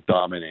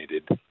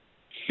male-dominated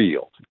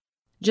field.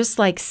 Just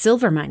like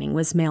silver mining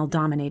was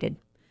male-dominated.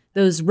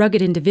 Those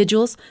rugged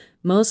individuals,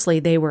 mostly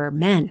they were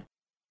men.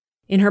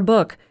 In her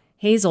book,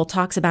 Hazel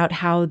talks about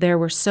how there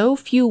were so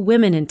few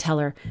women in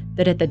Teller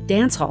that at the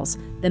dance halls,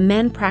 the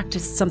men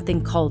practiced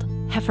something called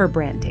heifer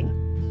branding.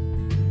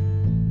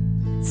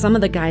 Some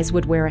of the guys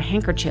would wear a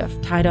handkerchief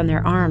tied on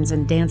their arms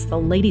and dance the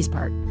ladies'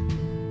 part.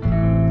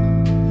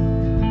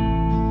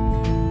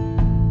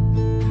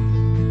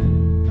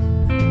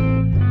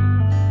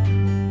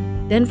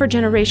 Then for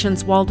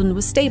generations, Walden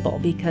was stable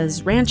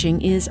because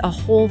ranching is a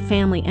whole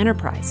family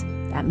enterprise.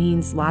 That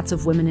means lots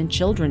of women and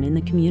children in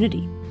the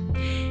community.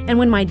 And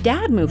when my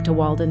dad moved to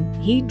Walden,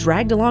 he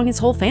dragged along his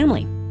whole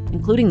family,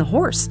 including the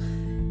horse.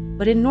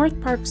 But in North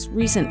Park's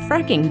recent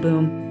fracking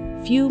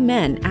boom, few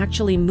men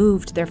actually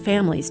moved their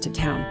families to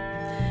town.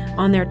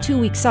 On their 2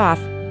 weeks off,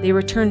 they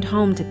returned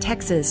home to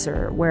Texas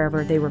or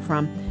wherever they were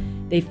from.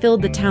 They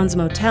filled the town's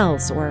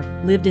motels or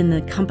lived in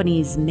the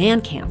company's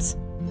man camps.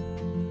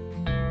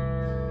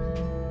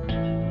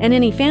 And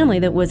any family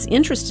that was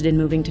interested in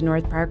moving to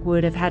North Park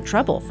would have had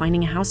trouble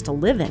finding a house to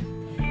live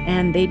in,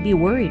 and they'd be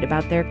worried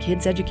about their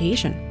kids'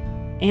 education.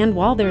 And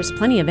while there's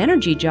plenty of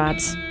energy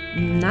jobs,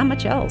 not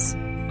much else.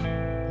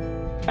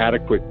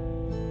 Adequate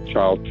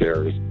child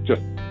care is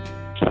just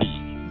key.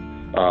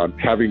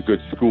 Having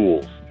good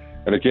schools.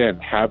 And again,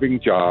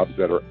 having jobs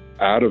that are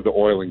out of the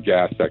oil and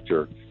gas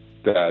sector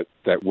that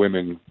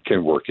women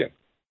can work in.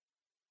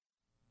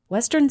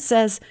 Western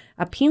says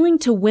appealing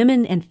to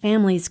women and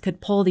families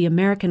could pull the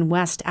American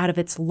West out of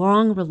its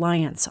long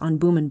reliance on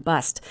boom and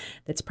bust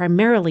that's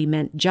primarily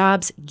meant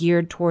jobs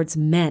geared towards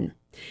men.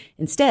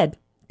 Instead,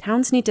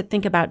 towns need to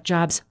think about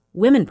jobs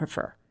women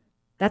prefer.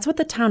 That's what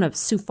the town of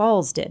Sioux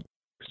Falls did.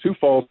 Sioux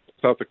Falls,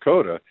 South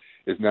Dakota,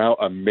 is now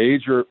a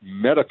major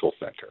medical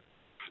center.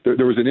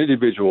 There was an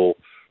individual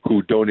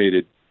who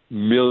donated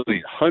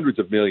hundreds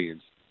of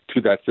millions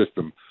to that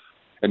system,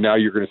 and now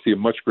you're going to see a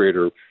much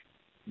greater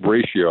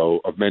ratio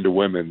of men to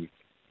women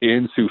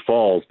in Sioux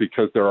Falls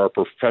because there are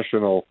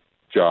professional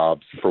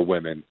jobs for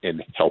women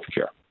in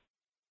healthcare.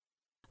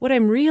 What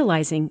I'm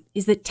realizing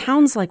is that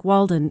towns like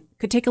Walden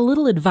could take a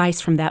little advice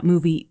from that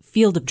movie,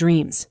 Field of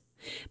Dreams.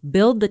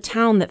 Build the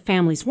town that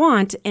families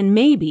want, and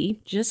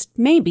maybe, just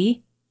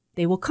maybe,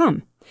 they will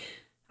come.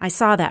 I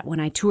saw that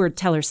when I toured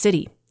Teller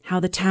City, how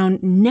the town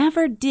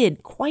never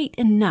did quite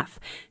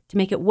enough to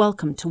make it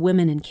welcome to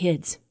women and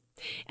kids.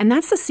 And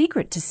that's the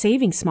secret to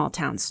saving small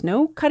towns.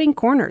 No cutting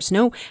corners,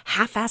 no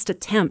half-assed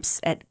attempts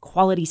at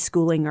quality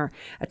schooling or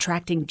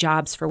attracting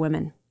jobs for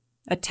women.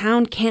 A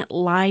town can't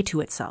lie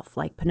to itself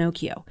like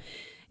Pinocchio.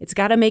 It's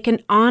got to make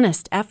an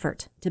honest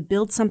effort to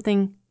build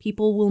something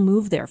people will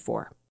move there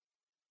for.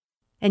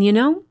 And you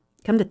know,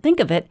 come to think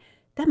of it,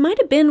 that might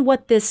have been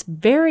what this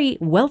very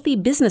wealthy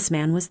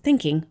businessman was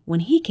thinking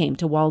when he came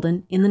to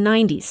Walden in the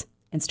 90s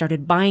and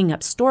started buying up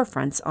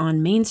storefronts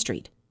on Main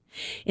Street.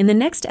 In the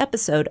next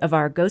episode of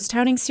our ghost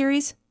towning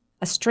series,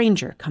 a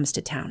stranger comes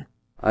to town.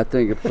 I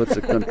think it puts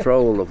the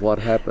control of what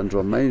happens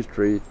on Main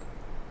Street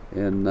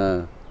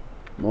in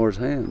Moore's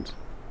hands.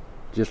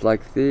 Just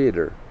like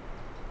theater.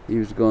 He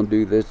was going to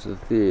do this to the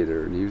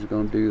theater, and he was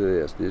going to do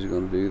this, and he was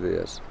going to do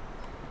this.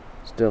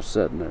 Still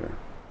sitting there.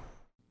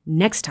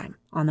 Next time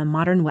on The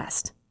Modern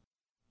West.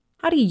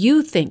 How do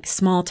you think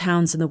small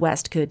towns in the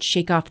West could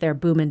shake off their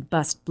boom and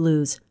bust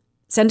blues?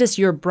 Send us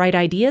your bright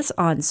ideas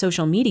on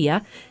social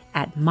media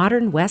at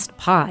Modern West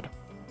Pod.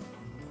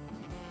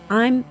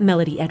 I'm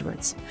Melody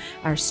Edwards.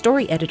 Our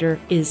story editor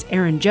is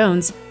Aaron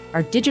Jones.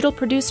 Our digital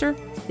producer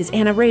is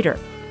Anna Rader.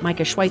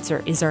 Micah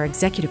Schweitzer is our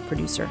executive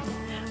producer.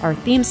 Our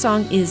theme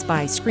song is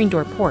by Screen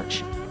Door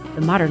Porch.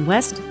 The Modern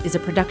West is a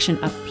production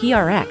of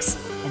PRX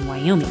and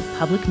Wyoming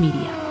Public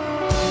Media.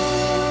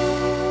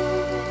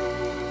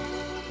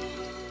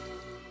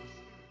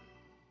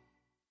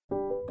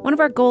 One of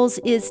our goals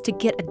is to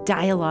get a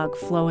dialogue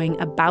flowing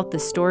about the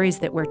stories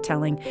that we're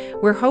telling.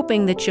 We're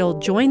hoping that you'll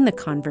join the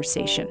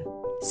conversation.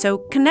 So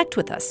connect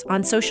with us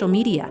on social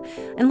media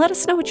and let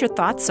us know what your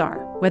thoughts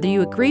are, whether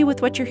you agree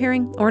with what you're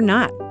hearing or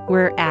not.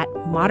 We're at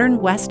Modern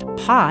West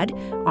Pod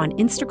on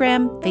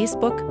Instagram,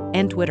 Facebook,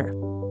 and Twitter.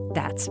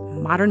 That's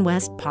Modern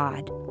West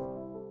Pod.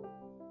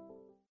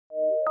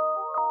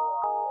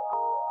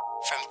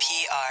 From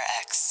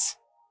PRX.